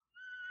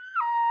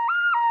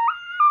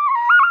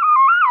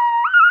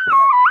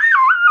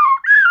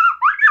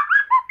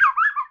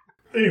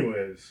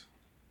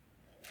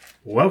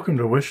Welcome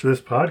to Wish This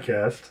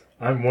Podcast.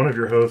 I'm one of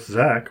your hosts,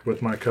 Zach,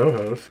 with my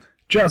co-host,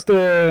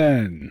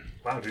 Justin!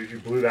 Wow, dude, you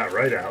blew that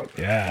right out.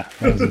 Yeah,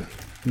 that was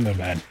no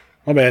bad.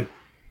 My bad.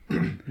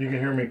 You can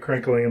hear me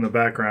crinkling in the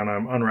background.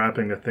 I'm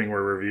unwrapping the thing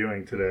we're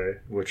reviewing today,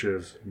 which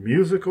is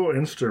musical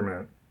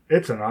instrument.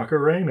 It's an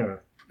ocarina.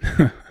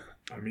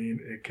 I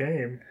mean, it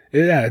came.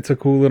 Yeah, it's a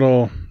cool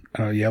little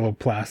yellow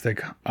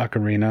plastic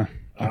ocarina.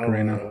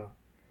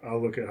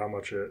 I'll look at how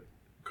much it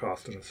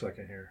cost in a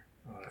second here.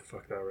 Oh, I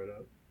fucked that right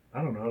up.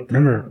 I don't know.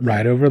 Remember,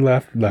 right over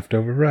left, left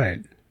over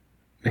right.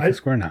 Make a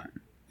square knot.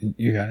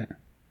 You got it.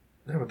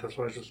 Yeah, but that's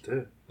what I just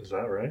did. Is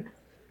that right?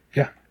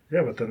 Yeah.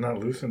 Yeah, but then that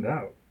loosened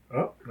out.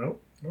 Oh,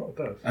 nope. No, it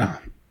does.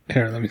 Oh,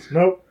 here, let me see.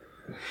 Nope.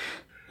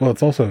 Well,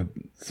 it's also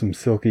some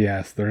silky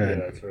ass thread.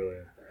 Yeah, it's really...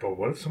 But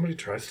what if somebody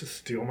tries to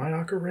steal my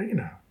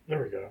ocarina?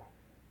 There we go.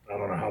 I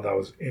don't know how that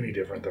was any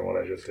different than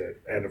what I just did.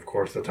 And, of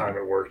course, the time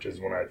it worked is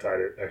when I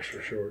tied it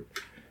extra short.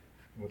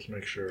 Let's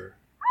make sure.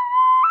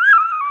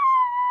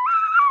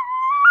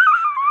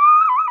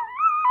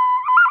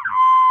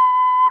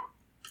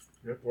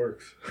 It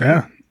works.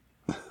 Yeah.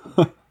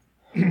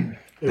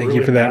 Thank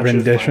you for that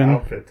rendition. My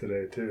outfit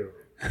today, too.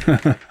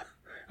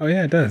 Oh,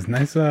 yeah, it does.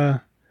 Nice,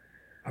 I'm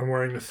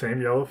wearing the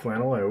same yellow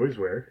flannel I always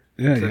wear.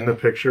 Yeah, it's in the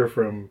picture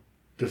from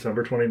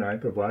December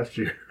 29th of last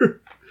year.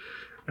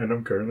 And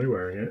I'm currently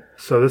wearing it.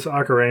 So this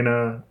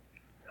ocarina,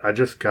 I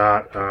just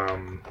got,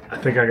 I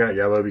think I got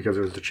yellow because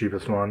it was the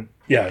cheapest one.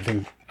 Yeah, I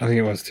think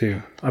it was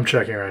too. I'm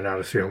checking right now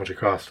to see how much it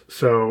costs.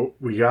 So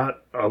we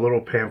got a little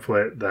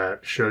pamphlet that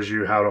shows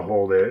you how to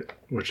hold it,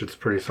 which is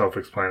pretty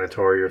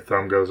self-explanatory. Your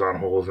thumb goes on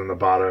holes in the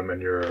bottom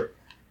and your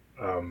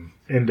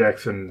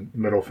index and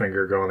middle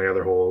finger go on the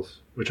other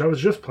holes, which I was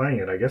just playing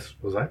it. I guess,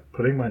 was I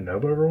putting my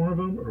nub over one of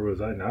them or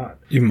was I not?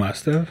 You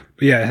must have.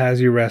 But yeah, it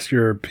has you rest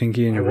your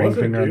pinky and your ring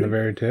finger on the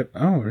very tip.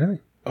 Oh,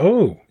 really?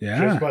 Oh, yeah.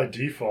 Just by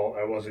default,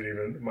 I wasn't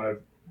even, my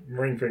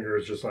ring finger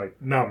is just like,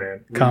 no,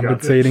 man.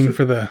 Compensating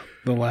for the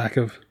lack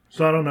of...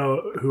 So I don't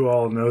know who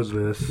all knows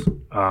this.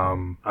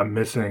 I'm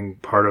missing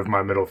part of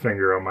my middle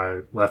finger on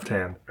my left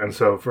hand. And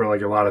so for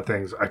like a lot of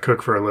things, I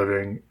cook for a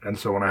living. And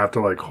so when I have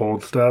to like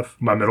hold stuff,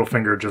 my middle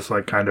finger just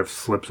like kind of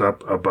slips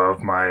up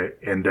above my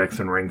index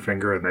and ring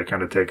finger and they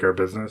kind of take care of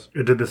business.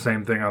 It did the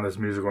same thing on this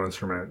musical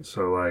instrument.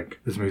 So like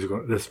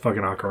this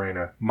fucking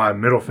ocarina, my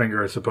middle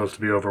finger is supposed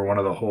to be over one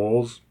of the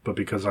holes, but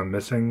because I'm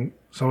missing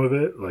some of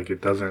it, like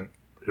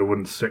it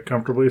wouldn't sit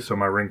comfortably, so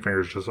my ring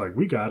finger's just like,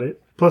 we got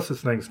it. Plus,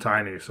 this thing's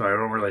tiny, so I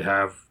don't really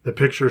have... The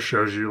picture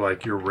shows you,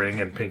 like, your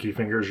ring and pinky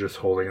fingers just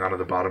holding onto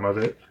the bottom of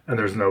it, and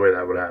there's no way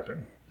that would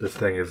happen. This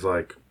thing is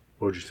like,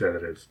 what would you say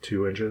that is?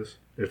 2 inches,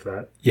 if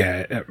that?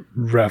 Yeah,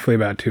 roughly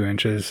about 2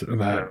 inches,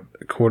 about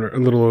a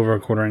little over a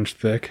quarter inch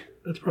thick.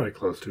 It's probably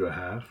close to a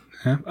half.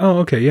 Yeah. Oh,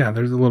 okay, yeah,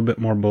 there's a little bit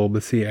more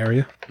bulbousy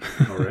area.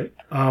 All right.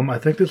 I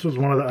think this was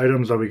one of the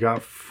items that we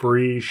got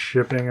free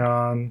shipping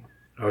on.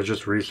 I was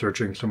just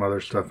researching some other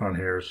stuff on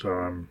here,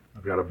 so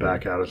I've got to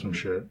back out of some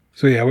shit.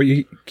 So yeah, what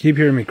you keep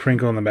hearing me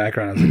crinkle in the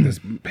background is like this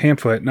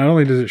pamphlet. Not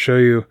only does it show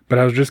you, but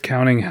I was just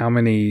counting how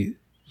many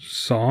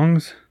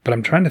songs, but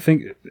I'm trying to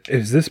think,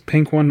 is this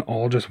pink one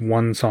all just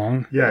one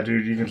song? Yeah,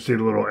 dude, you can see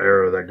the little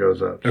arrow that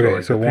goes up.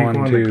 Okay, so the pink one,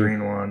 one, two. the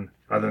green one,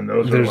 and then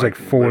those there's are like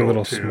 4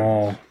 little tunes.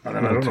 small. And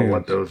then I don't know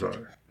what those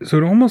are. So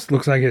it almost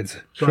looks like it's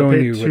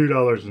showing you. So I paid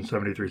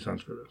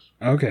 $2.73 for this.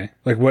 Okay,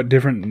 like what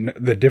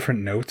the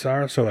different notes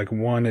are. So like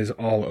 1 is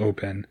all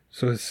open.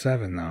 So it's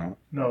 7 though.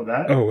 No,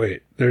 that. Oh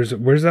wait,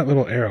 where's that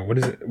little arrow? What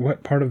is it?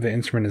 What part of the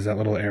instrument is that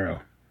little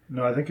arrow?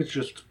 No, I think it's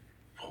just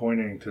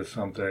pointing to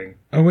something.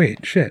 Oh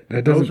wait, shit.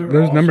 That doesn't.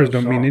 Those numbers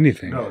don't mean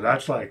anything. No,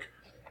 that's like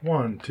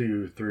 1,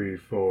 2, 3,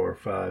 4,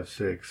 5,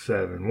 6,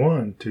 7.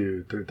 1,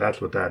 2, 3.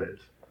 That's what that is.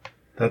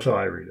 That's how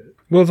I read it.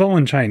 Well, it's all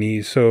in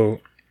Chinese,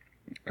 so.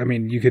 I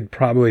mean, you could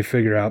probably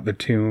figure out the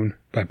tune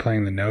by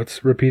playing the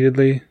notes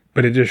repeatedly,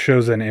 but it just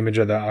shows an image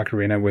of the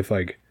ocarina with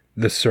like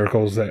the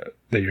circles that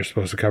you're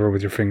supposed to cover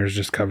with your fingers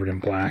just covered in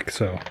black.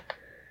 So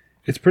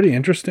it's pretty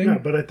interesting. Yeah,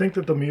 but I think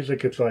that the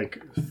music, it's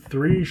like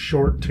 3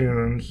 short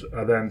tunes,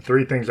 then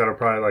 3 things that are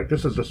probably like,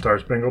 this is the Star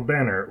Spangled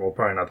Banner. Well,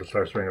 probably not the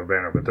Star Spangled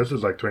Banner, but this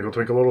is like Twinkle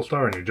Twinkle Little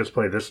Star, and you just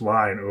play this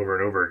line over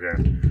and over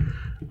again.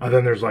 And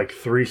then there's like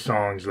 3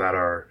 songs that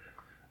are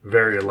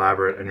very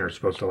elaborate, and you're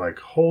supposed to like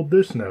hold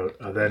this note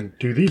and then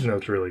do these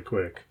notes really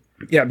quick.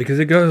 Yeah, because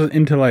it goes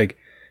into like,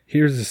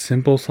 here's the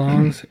simple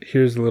songs,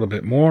 here's a little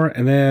bit more,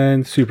 and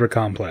then super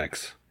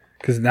complex.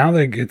 Because now that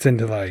it gets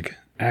into like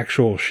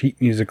actual sheet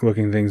music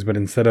looking things, but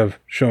instead of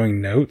showing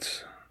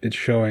notes, it's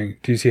showing,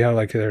 do you see how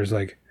like there's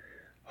like,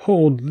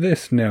 hold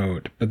this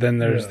note, but then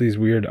there's these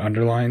weird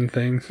underline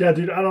things? Yeah,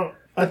 dude,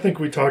 I think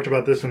we talked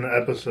about this in the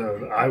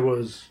episode. I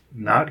was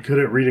not good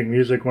at reading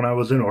music when I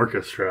was in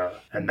orchestra,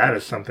 and that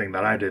is something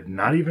that I did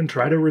not even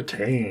try to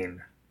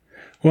retain.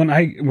 When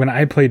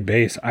I played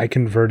bass, I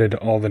converted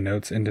all the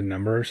notes into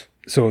numbers.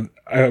 So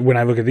when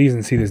I look at these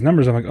and see these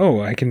numbers, I'm like,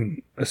 oh, I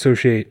can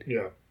associate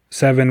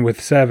 7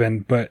 with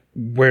 7. But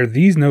where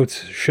these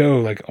notes show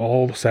like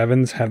all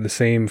 7s have the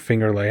same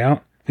finger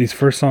layout, these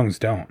first songs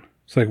don't.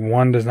 It's like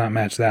 1 does not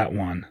match that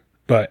one.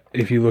 But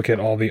if you look at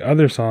all the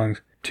other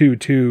songs, 2,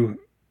 2,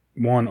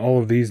 1, all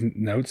of these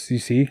notes you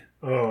see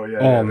Oh, yeah.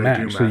 all yeah, they match.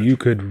 do So you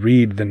could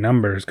read the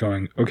numbers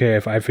going, okay,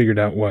 if I figured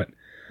out what.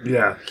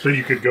 Yeah, so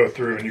you could go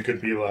through and you could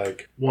be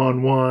like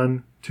 1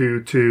 1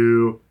 2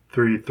 2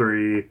 3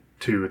 3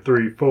 2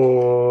 3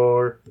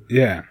 4.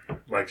 Yeah.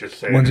 Like just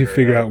say. Once you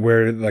figure out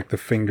where like the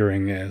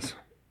fingering is,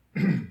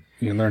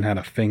 you learn how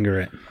to finger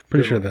it.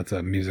 Pretty sure that's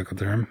a musical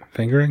term.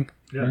 Fingering?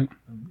 Yeah, right?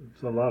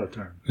 it's a lot of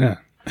terms. Yeah.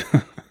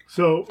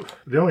 So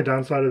the only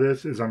downside of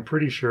this is I'm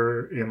pretty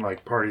sure in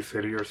like Party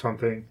City or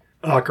something,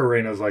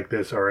 ocarinas like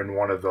this are in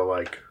one of the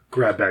like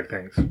grab bag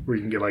things where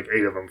you can get like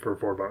 8 of them for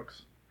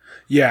 $4.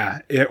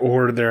 Yeah,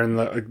 or they're in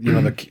the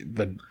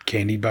the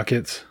candy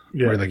buckets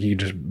where like you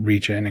just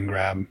reach in and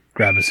grab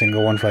a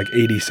single one for like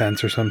 80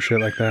 cents or some shit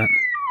like that.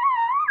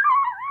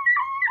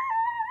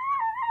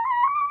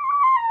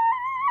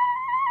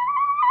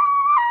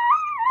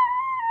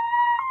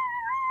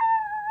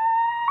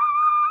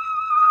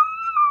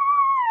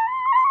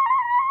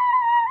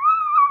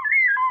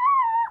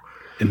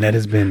 And that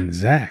has been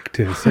Zach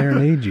to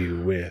serenade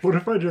you with. What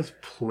if I just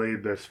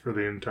played this for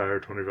the entire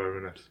 25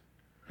 minutes?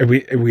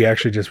 We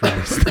actually just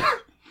released.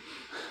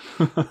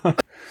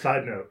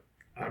 Side note,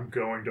 I'm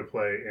going to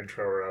play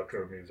intro or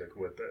outro music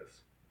with this.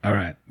 All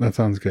right, that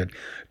sounds good.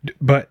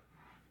 But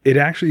it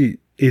actually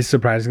is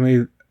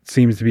surprisingly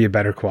seems to be a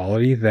better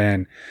quality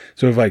than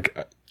if like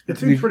it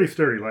seems pretty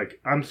sturdy. Like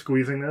I'm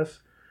squeezing this,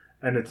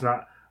 and it's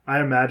not. I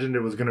imagined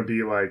it was going to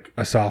be like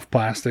a soft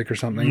plastic or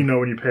something. You know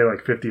when you pay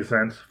like 50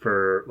 cents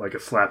for like a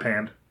slap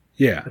hand?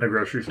 Yeah. At a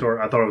grocery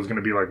store? I thought it was going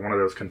to be like one of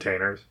those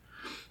containers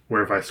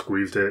where if I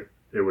squeezed it,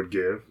 it would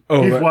give.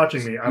 Oh, He's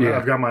watching me.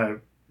 I've got my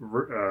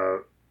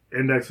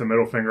index and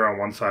middle finger on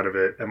one side of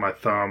it and my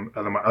thumb,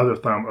 and then my other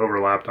thumb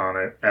overlapped on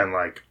it, and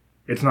like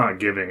it's not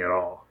giving at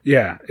all.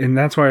 Yeah, and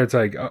that's why it's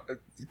like,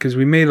 because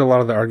we made a lot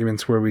of the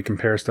arguments where we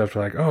compare stuff to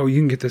like, oh, you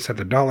can get this at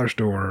the dollar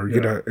store or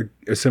get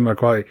a similar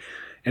quality.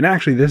 And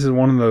actually, this is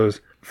one of those,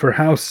 for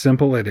how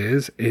simple it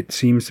is, it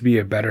seems to be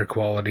a better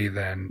quality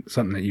than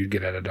something that you'd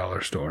get at a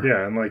dollar store.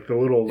 Yeah, and like the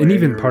little... And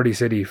even Party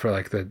City for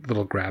like the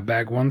little grab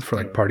bag ones for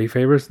like party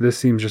favors, this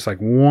seems just like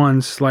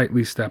one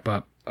slightly step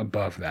up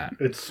above that.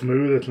 It's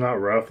smooth, it's not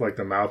rough. Like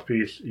the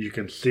mouthpiece, you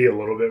can see a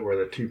little bit where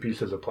the two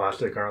pieces of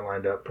plastic aren't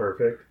lined up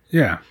perfect.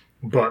 Yeah.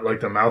 But like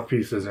the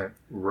mouthpiece isn't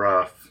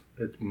rough.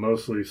 It's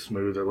mostly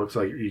smooth. It looks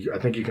like, I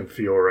think you can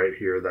feel right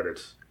here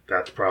that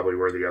that's probably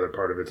where the other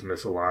part of it's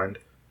misaligned.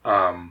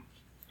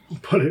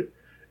 But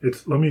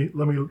it's let me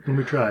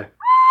try.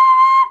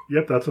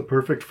 Yep, that's a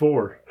perfect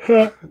 4.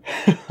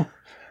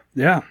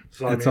 Yeah,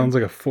 so, it sounds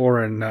like a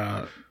 4 and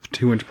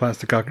 2-inch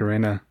plastic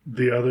ocarina.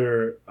 The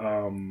other,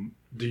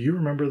 do you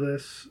remember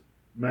this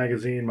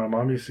magazine? My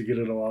mom used to get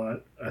it a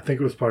lot. I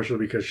think it was partially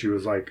because she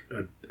was like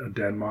a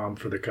den mom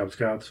for the Cub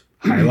Scouts.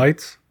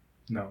 Highlights?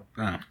 No.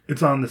 Oh.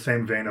 It's on the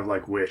same vein of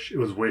like Wish. It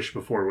was Wish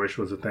before Wish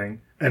was a thing.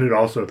 And it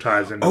also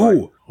ties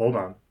into hold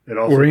on. It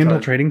also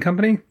Oriental Trading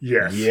Company?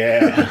 Yes.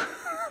 Yeah.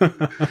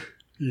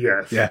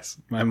 Yes. Yes.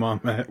 My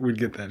mom would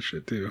get that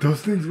shit too.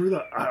 Those things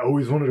were I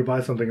always wanted to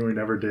buy something and we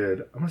never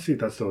did. I'm going to see if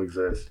that still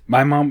exists.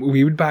 My mom,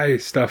 we would buy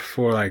stuff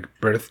for like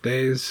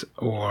birthdays,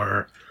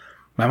 or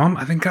my mom,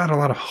 I think, got a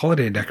lot of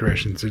holiday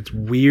decorations. It's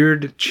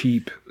weird,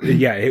 cheap.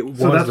 Yeah, it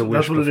was the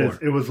Wish before. That's what it is.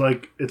 It was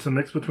like, it's a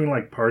mix between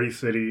like Party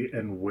City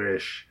and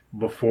Wish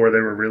before they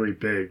were really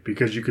big,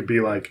 because you could be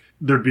like,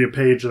 there'd be a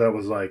page that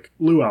was like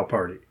Luau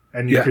Party.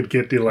 And you could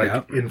get the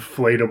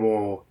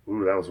inflatable.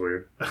 Ooh, that was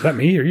weird. Is that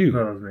me or you?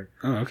 No, that was me.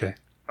 Oh, okay.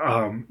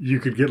 You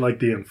could get like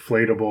the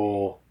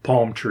inflatable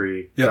palm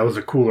tree. Yep. That was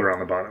a cooler on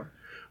the bottom.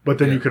 But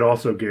then you could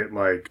also get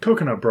like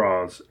coconut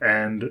bras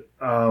and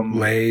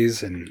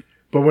Lays and.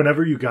 But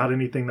whenever you got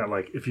anything that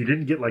like, if you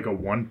didn't get like a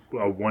one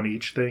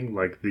each thing,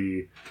 like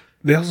they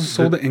also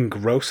sold it in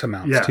gross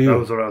amounts too. Yeah, that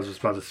was what I was just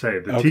about to say.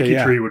 The tiki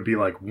tree would be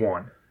like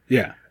 1.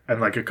 Yeah.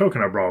 And like a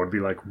coconut bra would be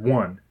like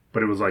 1.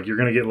 But it was like, you're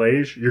going to get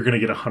Lays, you're going to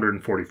get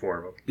 144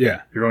 of them.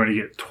 Yeah. You're going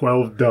to get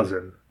 12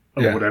 dozen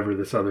of whatever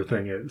this other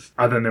thing is.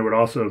 And then there would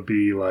also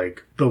be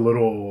like the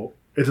little,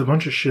 it's a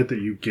bunch of shit that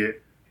you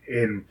get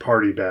in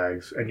party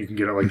bags, and you can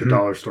get at like the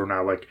dollar store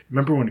now. Like,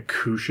 remember when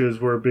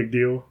Kooshas were a big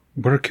deal?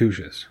 What are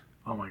Kooshas?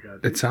 Oh my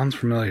God. It sounds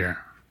familiar.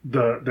 They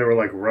were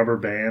like rubber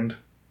band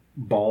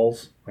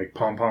balls, like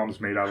pom-poms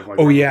made out of like...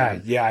 Oh yeah,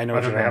 yeah, I know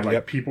what you're talking about. They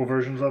have like people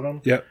versions of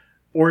them. Yep.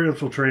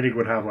 Oriental Trading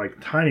would have like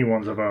tiny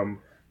ones of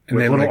them. And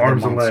with they little like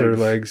arms and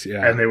legs,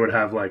 yeah. And they would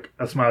have like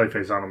a smiley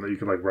face on them that you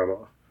could like rub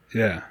off.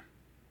 Yeah.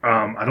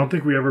 I don't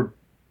think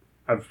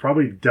I've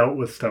probably dealt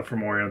with stuff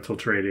from Oriental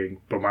Trading,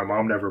 but my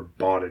mom never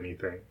bought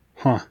anything.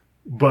 Huh.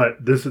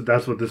 But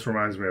that's what this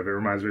reminds me of. It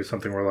reminds me of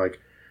something where like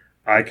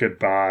I could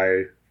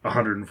buy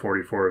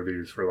 144 of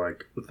these for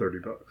like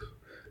 $30.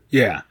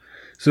 Yeah.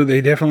 So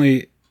they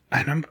definitely,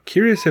 and I'm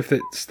curious if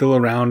it's still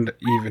around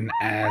even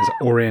as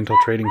Oriental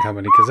Trading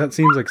Company, because that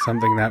seems like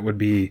something that would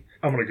be...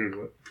 I'm going to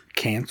Google it.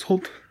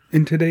 Canceled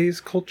in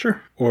today's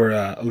culture, or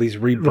at least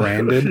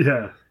rebranded.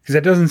 Yeah, because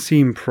that doesn't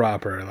seem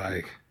proper.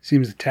 Like,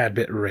 seems a tad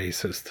bit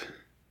racist.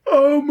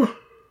 Buy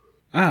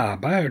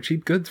our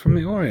cheap goods from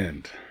the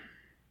Orient.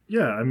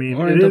 Yeah, I mean,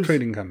 Oriental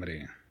Trading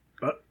Company.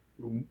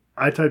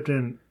 I typed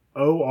in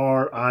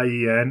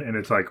ORIEN and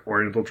it's like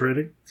Oriental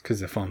Trading. It's because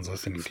the phone's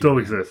listening to Still you.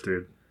 exists,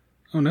 dude.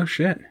 Oh, no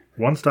shit.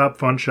 One-stop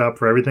fun shop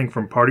for everything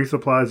from party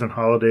supplies and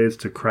holidays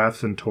to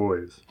crafts and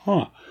toys.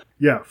 Huh.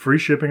 Yeah, free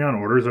shipping on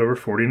orders over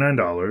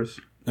 $49.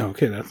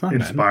 Okay, that's not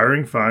bad.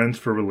 Inspiring finds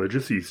for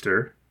religious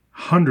Easter.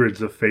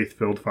 Hundreds of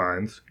faith-filled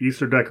finds.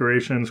 Easter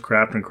decorations,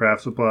 craft and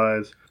craft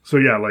supplies. So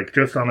yeah, like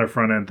just on their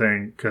front end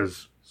thing,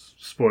 because,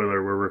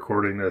 spoiler, we're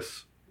recording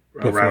this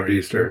around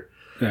Easter.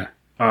 Yeah.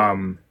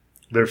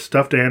 There's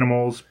stuffed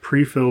animals,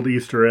 pre-filled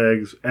Easter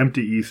eggs,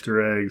 empty Easter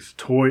eggs,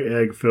 toy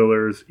egg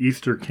fillers,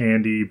 Easter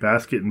candy,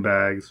 basket and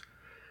bags.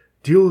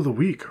 Deal of the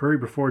week. Hurry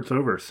before it's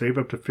over. Save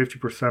up to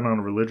 50% on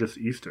religious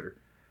Easter.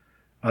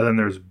 Then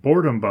there's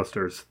Boredom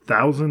Busters.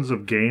 Thousands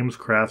of games,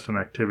 crafts, and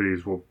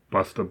activities will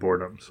bust a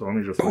boredom. So let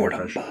me just...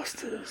 Boredom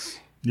Busters.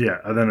 Yeah,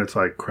 and then it's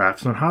like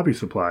crafts and hobby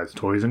supplies,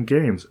 toys and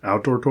games,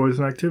 outdoor toys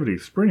and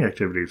activities, spring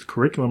activities,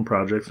 curriculum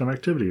projects and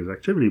activities,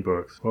 activity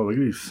books. Well, look at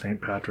these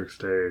St. Patrick's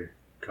Day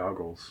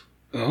goggles.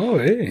 Oh,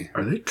 hey.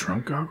 Are they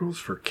drunk goggles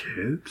for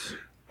kids?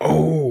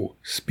 Oh,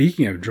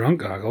 speaking of drunk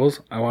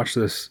goggles, I watched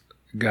this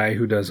guy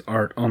who does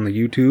art on the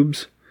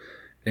YouTubes,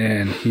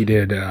 and he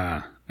did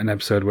an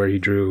episode where he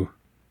drew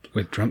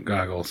with drunk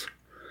goggles.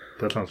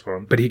 That sounds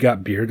fun. But he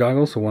got beer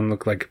goggles, so one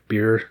looked like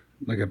beer,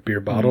 like a beer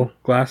bottle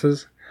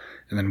glasses,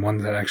 and then one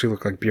that actually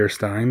looked like beer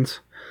steins.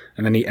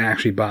 And then he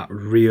actually bought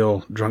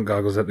real drunk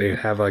goggles that they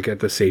have like at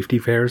the safety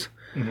fairs.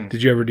 Mm-hmm.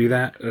 Did you ever do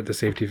that at the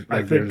safety?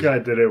 Like, I think I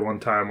did it one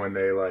time when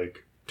they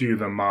like do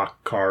the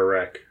mock car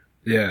wreck.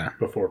 Yeah.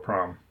 Before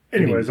prom.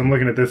 Anyways, I'm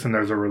looking at this and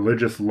there's a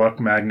religious luck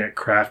magnet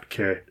craft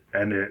kit,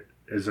 and it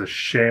is a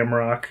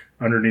shamrock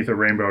underneath a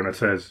rainbow, and it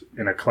says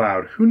in a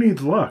cloud, "Who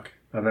needs luck?"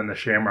 And then the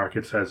shamrock,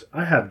 it says,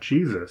 "I have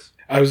Jesus."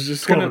 I was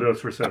just 12 gonna. of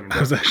those for $7. I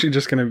was actually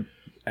just gonna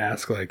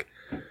ask, like,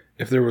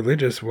 if they're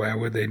religious, why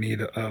would they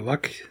need a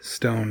luck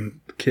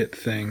stone kit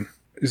thing?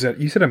 Is that,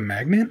 you said, a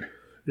magnet?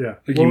 Yeah.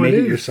 Like, you make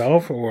it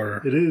yourself,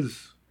 or it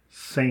is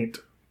Saint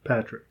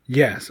Patrick.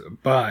 Yes,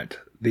 but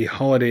the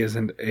holiday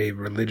isn't a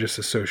religious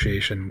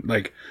association.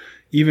 Like,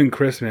 even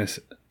Christmas,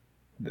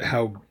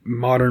 how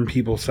modern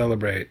people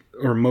celebrate,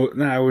 or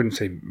I wouldn't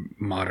say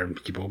modern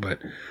people, but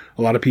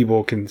a lot of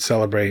people can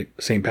celebrate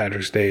St.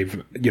 Patrick's Day,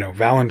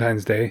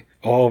 Valentine's Day,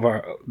 all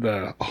of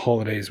the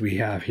holidays we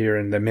have here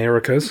in the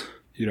Americas,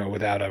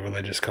 without a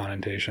religious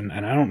connotation.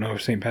 And I don't know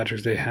if St.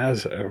 Patrick's Day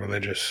has a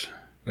religious,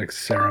 like,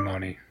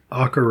 ceremony.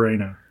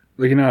 Ocarina.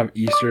 Like, how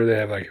Easter, they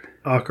have, like,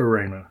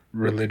 Ocarina.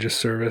 Religious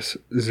service.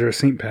 Is there a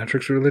St.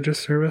 Patrick's religious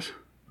service?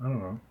 I don't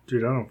know.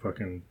 Dude, I don't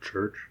fucking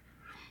church.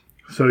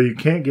 So you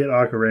can't get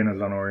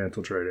ocarinas on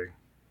Oriental Trading.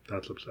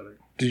 That's upsetting.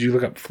 Did you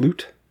look up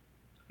flute?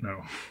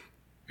 No.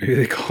 Maybe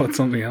they call it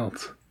something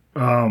else.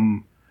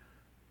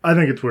 I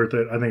think it's worth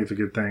it. I think it's a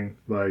good thing.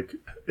 Like,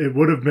 it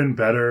would have been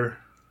better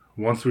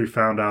once we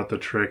found out the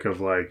trick of,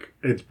 like,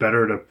 it's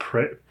better to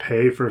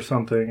pay for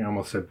something. I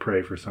almost said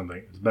pray for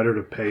something. It's better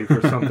to pay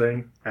for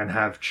something and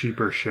have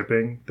cheaper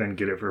shipping than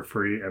get it for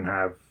free and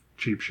have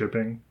cheap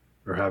shipping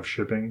or have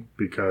shipping,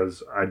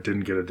 because I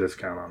didn't get a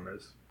discount on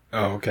this.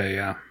 Oh, okay,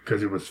 yeah.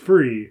 Because it was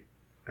free,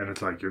 and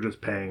it's like, you're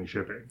just paying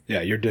shipping.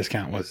 Yeah, your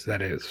discount was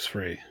that it was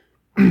free.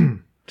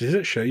 Does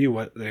it show you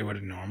what they would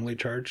have normally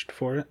charged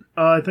for it?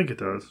 I think it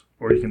does.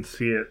 Or you can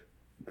see it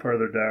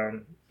further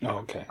down. Oh,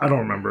 okay. I don't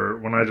remember.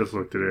 When I just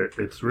looked at it,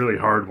 it's really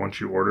hard once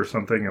you order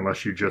something,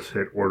 unless you just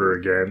hit order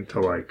again, to,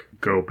 like,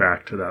 go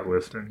back to that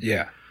listing.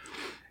 Yeah.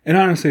 And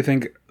I honestly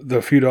think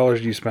the few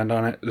dollars you spend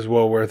on it is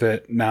well worth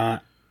it.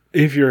 Not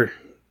if you're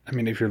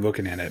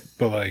looking at it,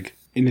 but, like,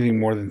 anything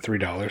more than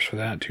 $3 for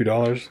that,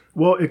 $2?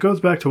 Well, it goes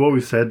back to what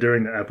we said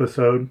during the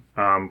episode,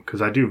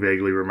 because I do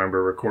vaguely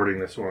remember recording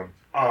this one.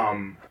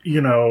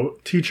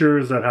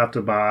 Teachers that have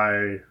to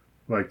buy,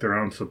 like, their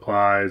own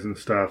supplies and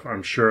stuff.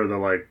 I'm sure the,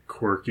 like,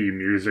 quirky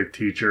music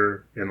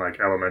teacher in, like,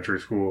 elementary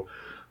school.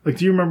 Like,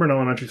 do you remember in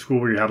elementary school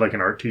where you had, like,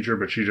 an art teacher,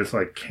 but she just,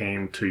 like,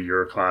 came to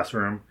your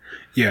classroom?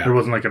 Yeah. There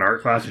wasn't, like, an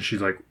art class, and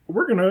she's like,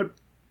 we're gonna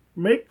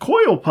make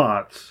coil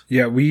pots.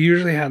 Yeah, we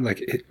usually had,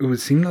 like, it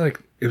would seem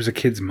like it was a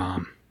kid's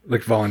mom,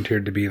 like,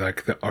 volunteered to be,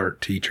 like, the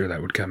art teacher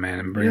that would come in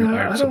and bring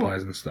art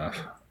supplies and stuff.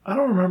 I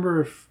don't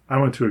remember if I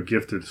went to a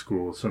gifted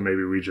school, so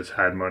maybe we just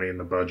had money in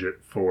the budget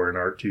for an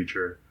art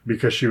teacher.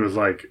 Because she was,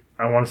 like,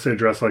 I want to say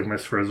dressed like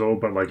Miss Frizzle,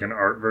 but, like, an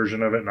art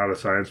version of it, not a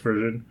science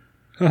version.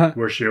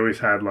 Where she always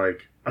had,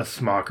 like, a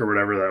smock or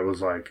whatever that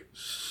was, like,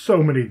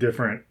 so many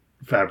different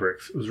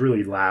fabrics. It was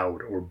really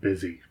loud or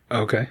busy.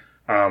 Okay.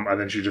 And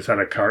then she just had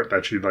a cart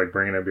that she'd, like,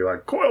 bring in and be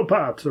like, coil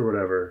pots or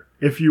whatever.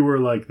 If you were,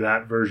 like,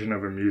 that version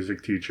of a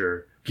music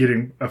teacher,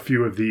 getting a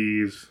few of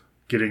these,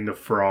 getting the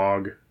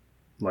frog,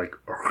 like,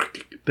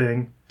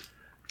 thing,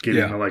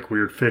 getting the, like,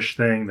 weird fish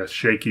thing, the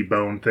shaky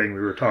bone thing we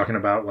were talking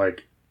about,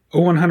 like...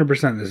 Oh,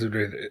 100% this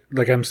is...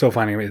 Like, I'm still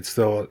finding it's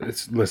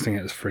listing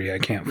it as free. I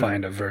can't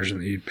find a version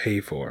that you'd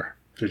pay for.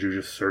 Did you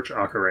just search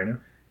Ocarina?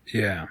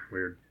 Yeah.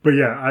 Weird. But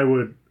yeah, I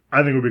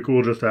think it would be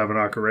cool just to have an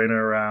Ocarina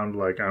around.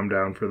 Like, I'm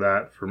down for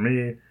that for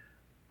me.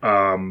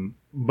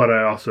 But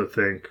I also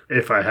think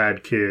if I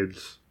had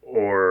kids,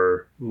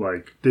 or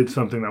like did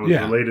something that was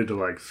Yeah. related to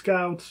like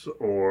scouts,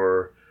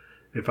 or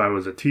if I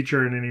was a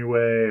teacher in any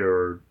way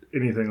or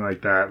anything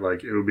like that,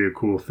 like it would be a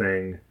cool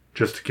thing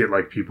just to get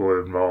like people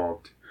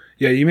involved.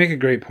 Yeah, you make a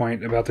great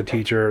point about the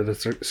teacher, the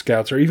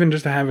scouts, or even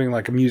just having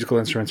like musical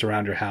instruments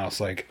around your house.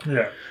 Like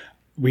Yeah.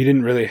 we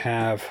didn't really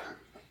have.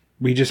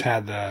 We just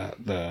had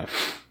the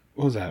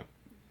what was that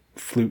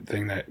flute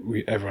thing that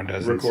everyone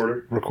does?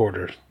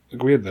 Recorders.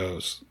 Like we had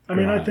those. I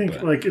mean, growing I think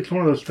up, like it's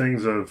one of those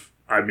things of,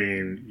 I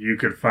mean, you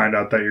could find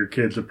out that your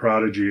kid's a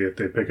prodigy if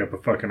they pick up a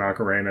fucking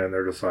ocarina and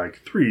they're just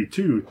like 3,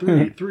 2,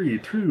 3, 3,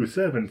 2,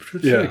 7,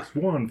 6, Yeah.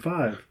 1,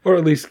 5. or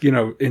at least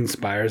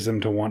inspires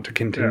them to want to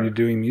continue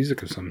doing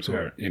music of some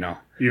sort.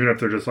 Even if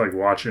they're just like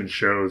watching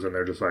shows and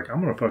they're just like, I'm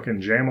gonna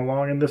fucking jam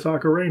along in this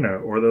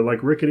ocarina or the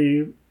like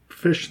rickety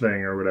fish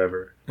thing or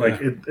whatever. Like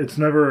it's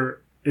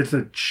never. It's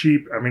a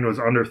cheap. I mean, it was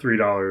under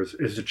 $3.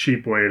 It's a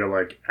cheap way to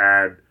like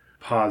add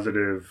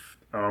positive.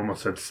 I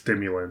almost said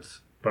stimulants,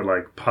 but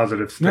like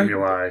positive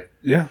stimuli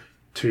Yeah.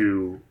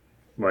 to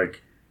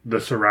like the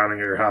surrounding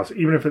of your house.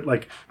 Even if it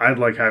like, I'd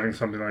like having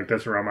something like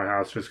this around my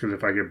house just because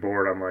if I get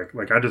bored, I'm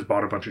like I just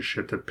bought a bunch of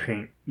shit to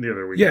paint the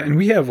other weekend. Yeah, and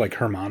we have like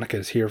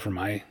harmonicas here for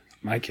my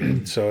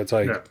kid, so it's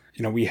like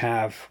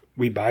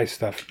we buy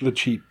stuff, the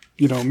cheap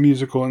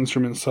musical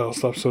instrument style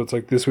stuff. So it's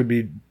like this would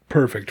be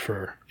perfect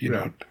for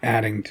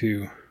adding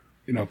to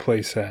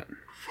play set.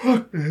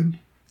 Fuck, man.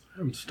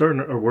 I'm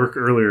starting to work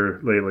earlier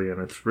lately, and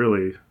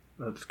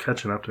that's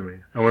catching up to me.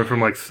 I went from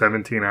like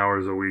 17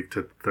 hours a week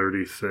to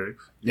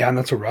 36. Yeah, and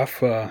that's a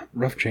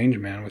rough change,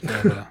 man. With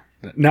all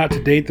the not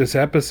to date this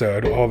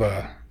episode, all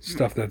the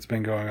stuff that's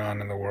been going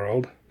on in the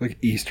world, like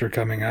Easter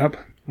coming up.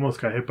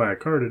 Almost got hit by a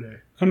car today.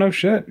 Oh no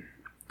shit!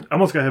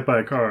 Almost got hit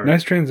by a car.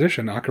 Nice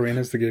transition.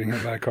 Ocarinas to getting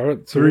hit by a car.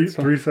 So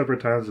three separate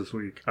times this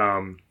week.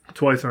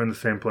 Twice are in the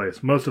same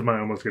place. Most of my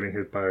almost getting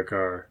hit by a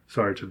car.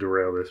 Sorry to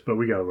derail this, but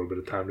we got a little bit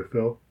of time to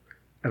fill.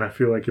 And I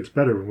feel like it's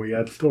better when we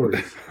add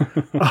stories.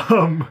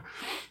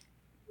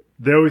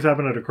 They always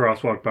happen at a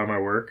crosswalk by my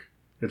work.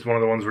 It's one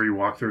of the ones where you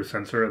walk through a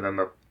sensor and then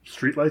the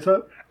street lights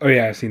up. Oh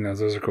yeah, I've seen those.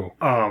 Those are cool.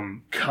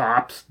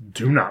 Cops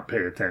do not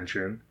pay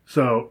attention.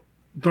 So,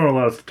 throwing a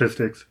lot of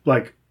statistics.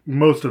 Like,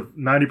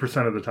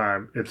 90% of the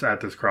time, it's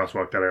at this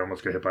crosswalk that I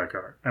almost get hit by a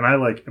car. And I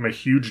am a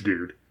huge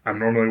dude. I'm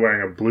normally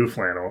wearing a blue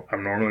flannel.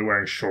 I'm normally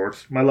wearing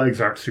shorts. My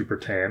legs aren't super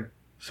tan,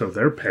 so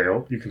they're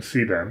pale. You can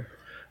see them.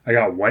 I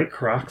got white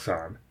Crocs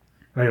on.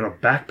 I got a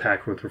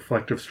backpack with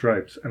reflective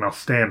stripes, and I'll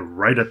stand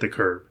right at the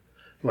curb,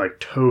 like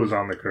toes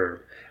on the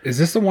curb. Is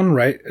this the one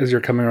right as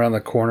you're coming around the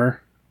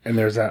corner? And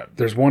there's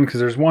one, because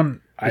there's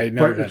one,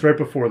 It's right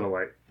before the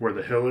light, where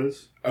the hill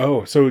is.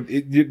 Oh, so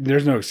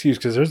there's no excuse,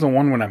 because there's the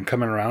one when I'm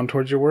coming around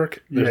towards your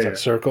work. There's that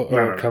circle,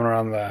 coming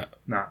around that.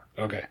 Nah.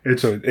 Okay.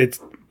 It's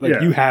like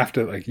you have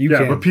to, like, you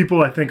can't. But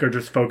people, I think, are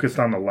just focused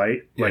on the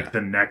light, like the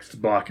next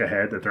block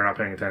ahead, that they're not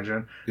paying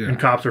attention. Yeah. And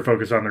cops are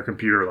focused on their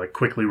computer, like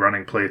quickly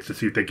running plates to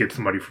see if they get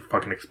somebody for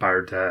fucking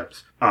expired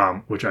tabs,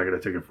 which I got a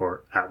ticket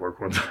for at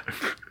work one time.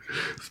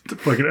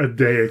 Fucking a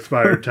day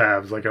expired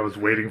tabs. Like I was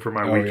waiting for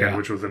my weekend,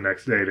 which was the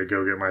next day, to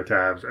go get my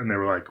tabs, and they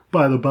were like,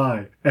 by the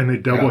by, and they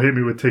double hit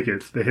me with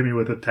tickets. They hit me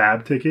with a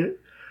tab ticket,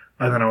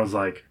 and then I was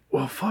like,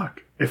 well,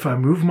 fuck. If I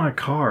move my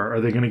car, are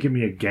they going to get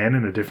me again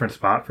in a different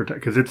spot for?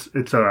 Because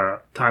it's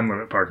a time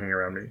limit parking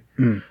around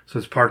me, so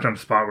it's parked on a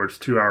spot where it's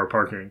 2-hour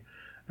parking,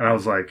 and I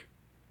was like,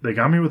 they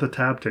got me with a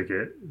tab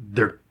ticket.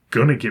 They're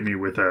gonna get me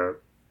with a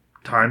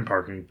time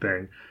parking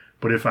thing.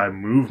 But if I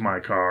move my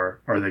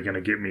car, are they going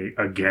to get me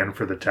again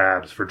for the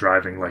tabs for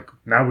driving? Like,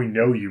 now we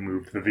know you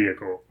moved the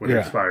vehicle with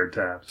expired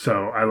tabs.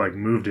 So I,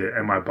 moved it,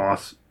 and my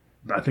boss,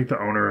 I think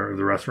the owner of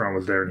the restaurant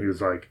was there, and he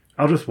was like,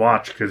 I'll just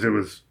watch, because it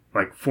was,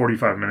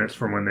 45 minutes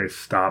from when they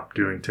stopped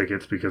doing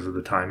tickets because of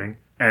the timing.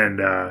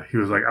 And he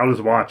was like, I'll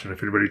just watch, and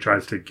if anybody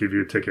tries to give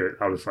you a ticket,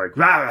 I'll just get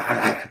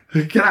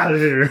out of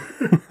here.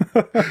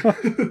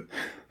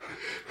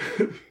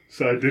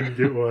 So I didn't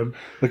get one.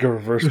 Like a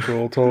reverse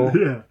cruel toll?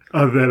 Yeah.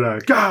 And then,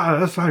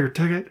 God, that's not your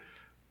ticket.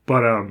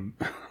 But,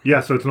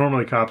 so it's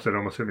normally cops that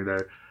almost hit me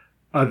there.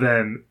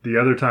 Then the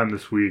other time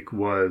this week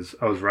was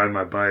I was riding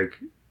my bike,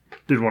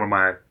 did one of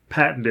my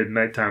patented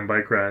nighttime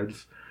bike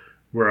rides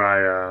where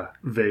I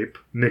vape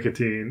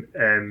nicotine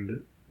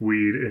and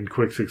weed in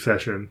quick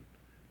succession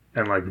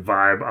and,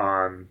 vibe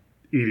on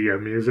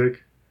EDM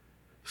music.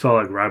 So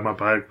I'll, ride my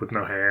bike with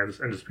no hands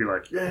and just be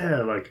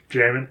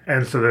jamming.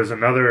 And so there's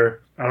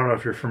another, I don't know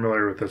if you're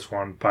familiar with this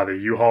one, by the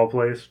U-Haul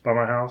place by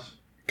my house.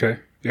 Okay,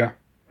 yeah.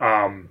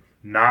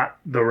 Not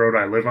the road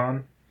I live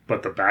on,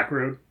 but the back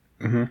road.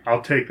 Mm-hmm.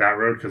 I'll take that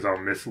road because I'll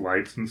miss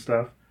lights and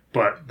stuff.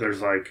 But there's,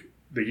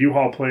 the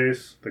U-Haul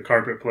place, the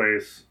carpet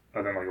place,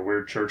 and then, a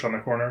weird church on the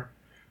corner.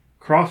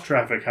 Cross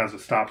traffic has a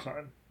stop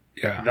sign.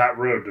 Yeah. That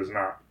road does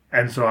not.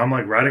 And so I'm,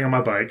 riding on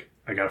my bike.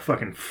 I got a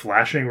fucking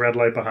flashing red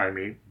light behind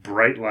me,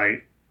 bright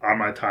light on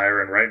my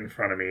tire and right in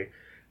front of me.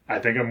 I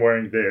think I'm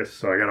wearing this.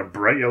 So I got a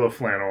bright yellow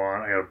flannel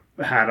on. I got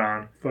a hat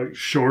on.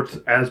 Shorts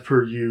as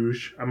per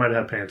usual. I might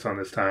have pants on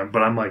this time.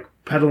 But I'm like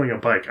pedaling a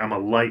bike. I'm a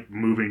light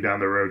moving down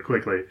the road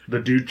quickly. The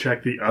dude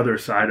checked the other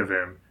side of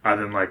him. I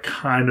then like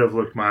kind of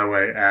looked my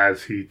way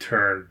as he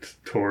turned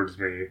towards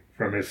me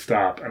from his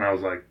stop. And I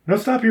was like, no,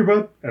 stop here,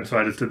 bud. And so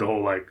I just did the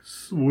whole like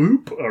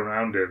swoop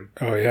around him.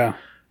 Oh, yeah.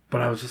 But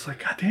I was just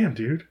like, God damn,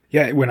 dude.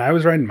 Yeah, when I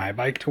was riding my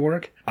bike to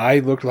work, I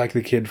looked like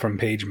the kid from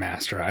Page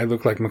Master. I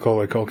looked like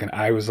Macaulay Culkin.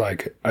 I was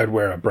like, I'd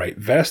wear a bright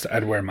vest.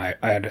 I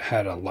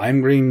had a lime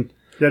green.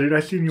 Yeah, dude,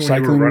 I seen you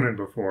when you were running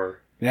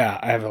before.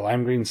 Yeah, I have a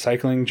lime green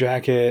cycling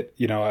jacket.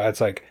 You know,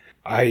 it's like,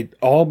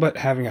 all but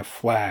having a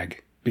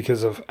flag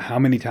because of how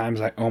many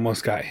times I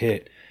almost got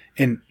hit.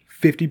 And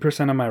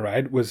 50% of my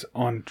ride was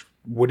on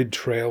wooded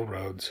trail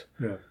roads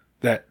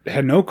that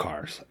had no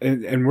cars.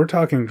 And we're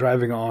talking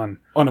driving on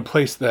a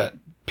place that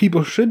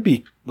people should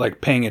be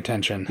like paying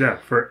attention. Yeah,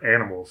 for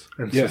animals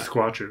and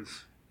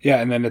Sasquatches.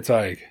 Yeah, and then it's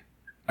like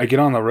I get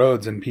on the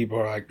roads and people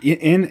are like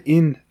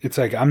it's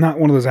like I'm not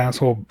one of those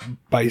asshole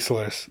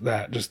bicyclists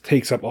that just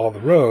takes up all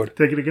the road.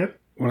 Take it again?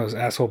 One of those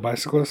asshole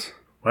bicyclists.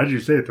 Why did you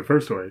say it the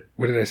first way?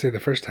 What did I say the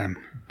first time?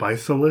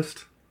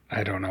 Bicyclist?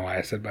 I don't know why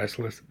I said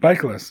bicyclist.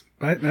 Bicyclist.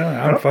 No,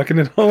 I'm fucking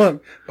it all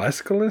up.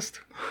 Bicyclist?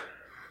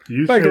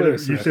 You say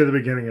the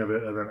beginning of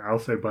it, and then I'll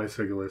say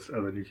bicyclist,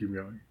 and then you keep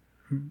going.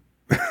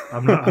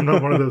 I'm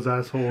not one of those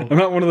assholes. I'm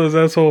not one of those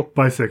asshole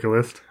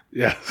bicyclist.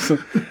 Yeah, so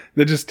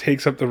that just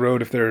takes up the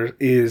road. If there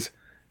is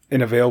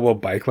an available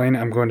bike lane,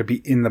 I'm going to be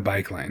in the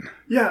bike lane.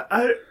 Yeah,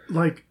 I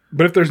like.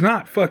 But if there's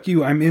not, fuck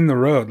you. I'm in the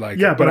road. Like,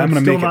 yeah, but I'm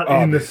going to still make not it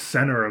obvious. in the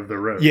center of the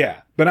road.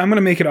 Yeah, but I'm going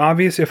to make it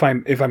obvious if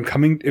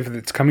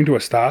it's coming to a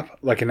stop,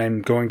 like, and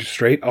I'm going to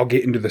straight. I'll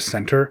get into the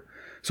center,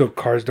 so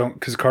cars don't,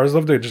 because cars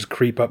love to just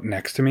creep up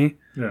next to me.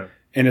 Yeah,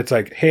 and it's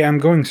like, hey, I'm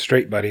going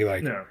straight, buddy.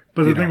 Like, yeah.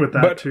 But the thing with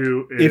that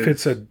too is if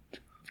it's a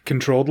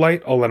controlled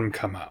light, I'll let them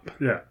come up.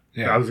 Yeah.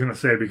 I was gonna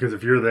say, because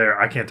if you're there,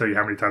 I can't tell you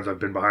how many times I've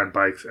been behind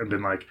bikes and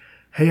been like,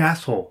 hey,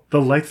 asshole,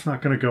 the light's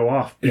not gonna go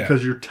off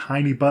because your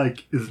tiny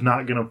bike is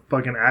not gonna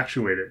fucking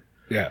actuate it.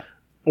 Yeah.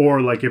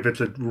 Or like if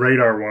it's a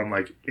radar one,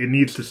 like it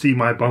needs to see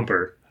my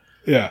bumper.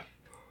 Yeah.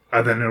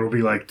 And then it'll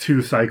be like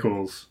 2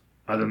 cycles.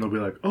 And then they'll be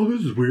like, oh,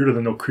 this is weird. And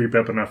then they'll creep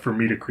up enough for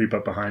me to creep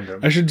up behind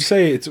them. I should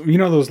say, it's, you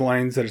know, those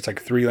lines that it's like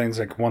 3 lanes,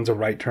 like one's a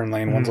right turn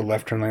lane, one's a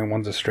left turn lane,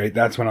 one's a straight.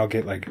 That's when I'll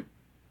get like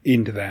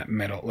into that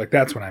middle. Like,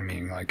 that's what I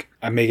mean. Like,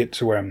 I make it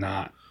to where I'm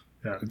not.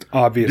 Yeah. It's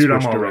obvious. Dude,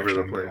 which I'm all direction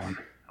over the I'm place. going.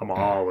 I'm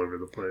all over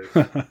the place.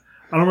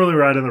 I don't really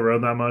ride on the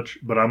road that much,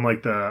 but I'm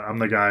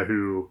the guy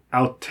who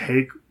I'll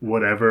take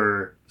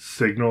whatever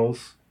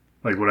signals,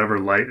 like whatever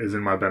light is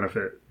in my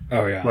benefit.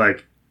 Oh, yeah.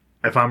 Like,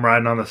 if I'm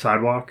riding on the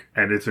sidewalk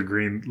and it's a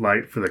green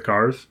light for the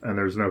cars and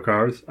there's no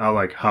cars, I'll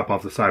like hop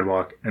off the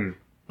sidewalk and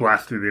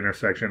blast through the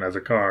intersection as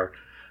a car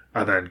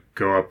and then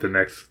go up the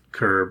next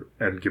curb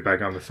and get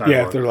back on the sidewalk.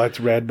 Yeah, if their light's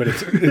red, but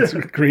it's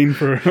green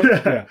for...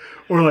 Yeah.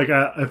 Or like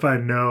if I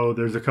know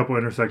there's a couple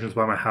intersections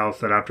by my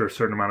house that after a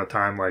certain amount of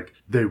time, like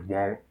they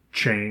won't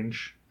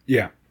change.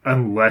 Yeah.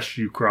 Unless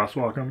you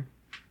crosswalk them.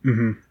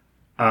 Mm-hmm.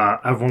 I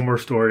have one more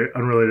story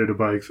unrelated to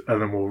bikes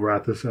and then we'll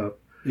wrap this up.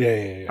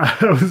 Yeah.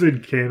 I was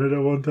in Canada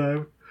one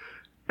time,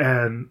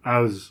 and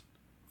I was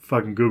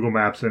fucking Google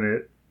Mapsing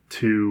it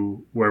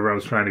to wherever I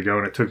was trying to go,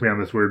 and it took me on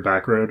this weird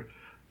back road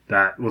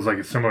that was like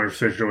a similar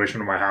situation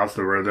to my house,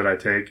 the road that I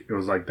take. It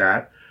was like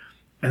that.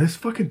 And this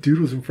fucking dude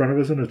was in front of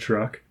us in a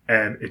truck,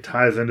 and it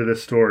ties into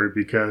this story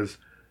because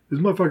this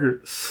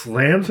motherfucker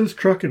slams his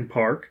truck in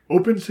park,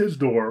 opens his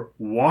door,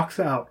 walks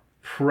out,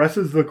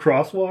 presses the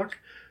crosswalk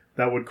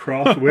that would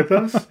cross with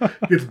us,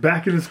 gets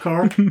back in his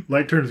car,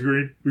 light turns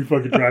green, we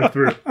fucking drive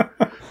through.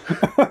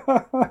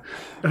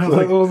 And I was So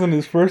like, that wasn't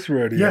his first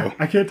rodeo. yeah,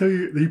 I can't tell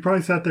you, he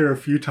probably sat there a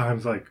few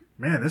times like,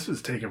 man, this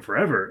is taking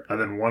forever. And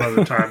then one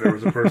other time there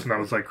was a person that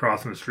was like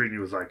crossing the street and he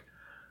was like,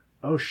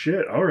 oh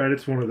shit, all right,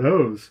 it's one of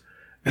those.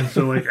 And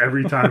so like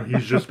every time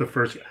he's just the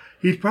first,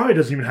 he probably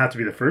doesn't even have to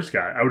be the first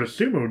guy. I would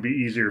assume it would be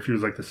easier if he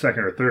was like the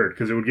second or third,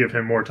 because it would give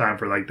him more time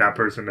for like that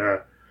person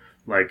to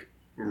like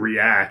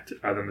react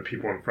other than the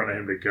people in front of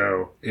him to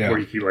go before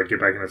he could like get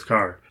back in his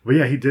car. But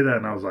yeah, he did that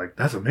and I was like,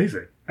 that's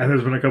amazing. And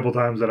there's been a couple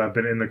times that I've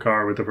been in the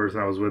car with the person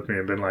that was with me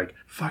and been like,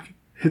 fuck,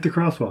 hit the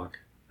crosswalk.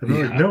 And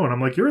they're like, no. And I'm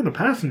like, you're in the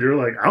passenger.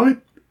 Like,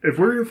 if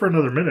we're here for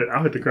another minute,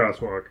 I'll hit the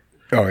crosswalk.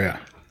 Oh, yeah.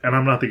 And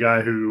I'm not the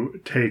guy who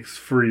takes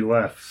free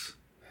lefts.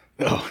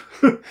 Oh,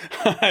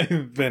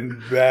 I've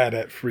been bad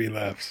at free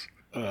lefts.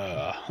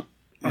 I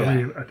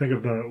mean, I think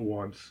I've done it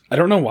once. I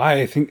don't know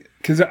why. I think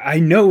because I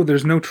know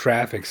there's no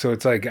traffic, so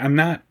it's like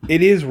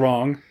it is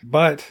wrong,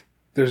 but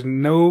there's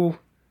no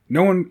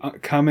one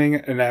coming,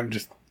 and I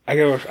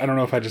don't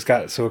know if I just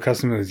got so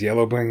accustomed to those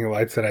yellow blinking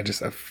lights that I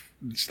just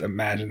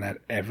imagine that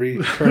every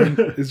turn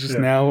is just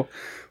now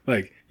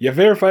like you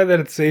verify that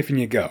it's safe and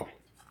you go.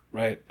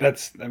 Right?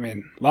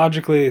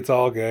 Logically, it's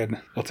all good.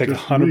 I'll take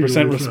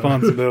 100%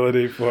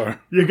 responsibility for...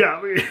 You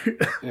got me.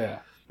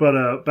 Yeah.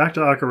 But back to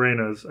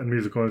ocarinas and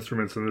musical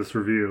instruments in this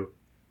review.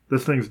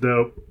 This thing's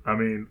dope. I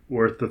mean,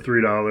 worth the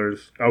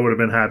 $3. I would have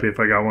been happy if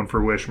I got one for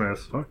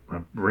Wishmas. Fuck,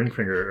 my ring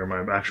finger, or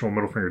my actual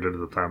middle finger did at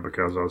the time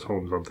because I was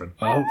holding something.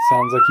 Well,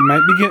 sounds like you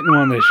might be getting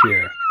one this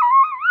year.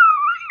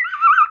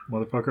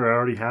 Motherfucker, I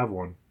already have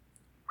one.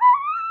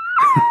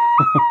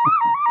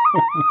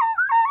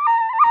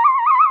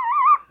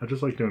 I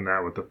just like doing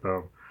that with the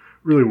thumb.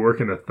 Really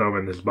working the thumb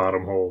in this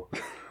bottom hole.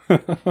 You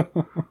got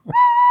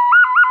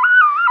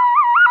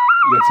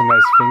some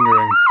nice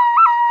fingering.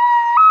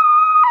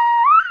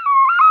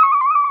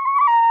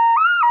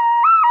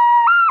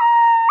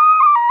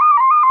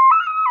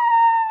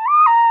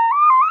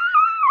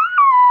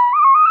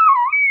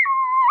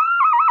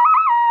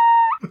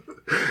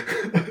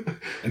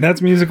 And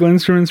that's Musical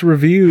Instruments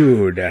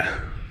Reviewed.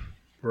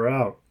 We're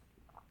out.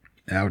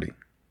 Howdy.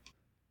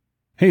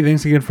 Hey,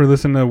 thanks again for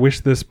listening to Wish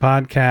This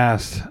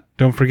Podcast.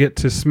 Don't forget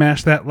to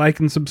smash that like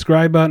and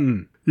subscribe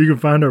button. You can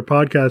find our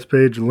podcast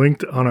page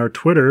linked on our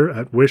Twitter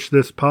at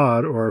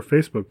WishThisPod or our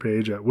Facebook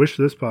page at Wish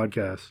This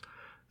Podcast.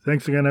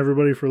 Thanks again,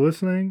 everybody, for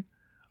listening.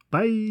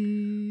 Bye.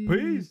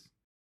 Peace.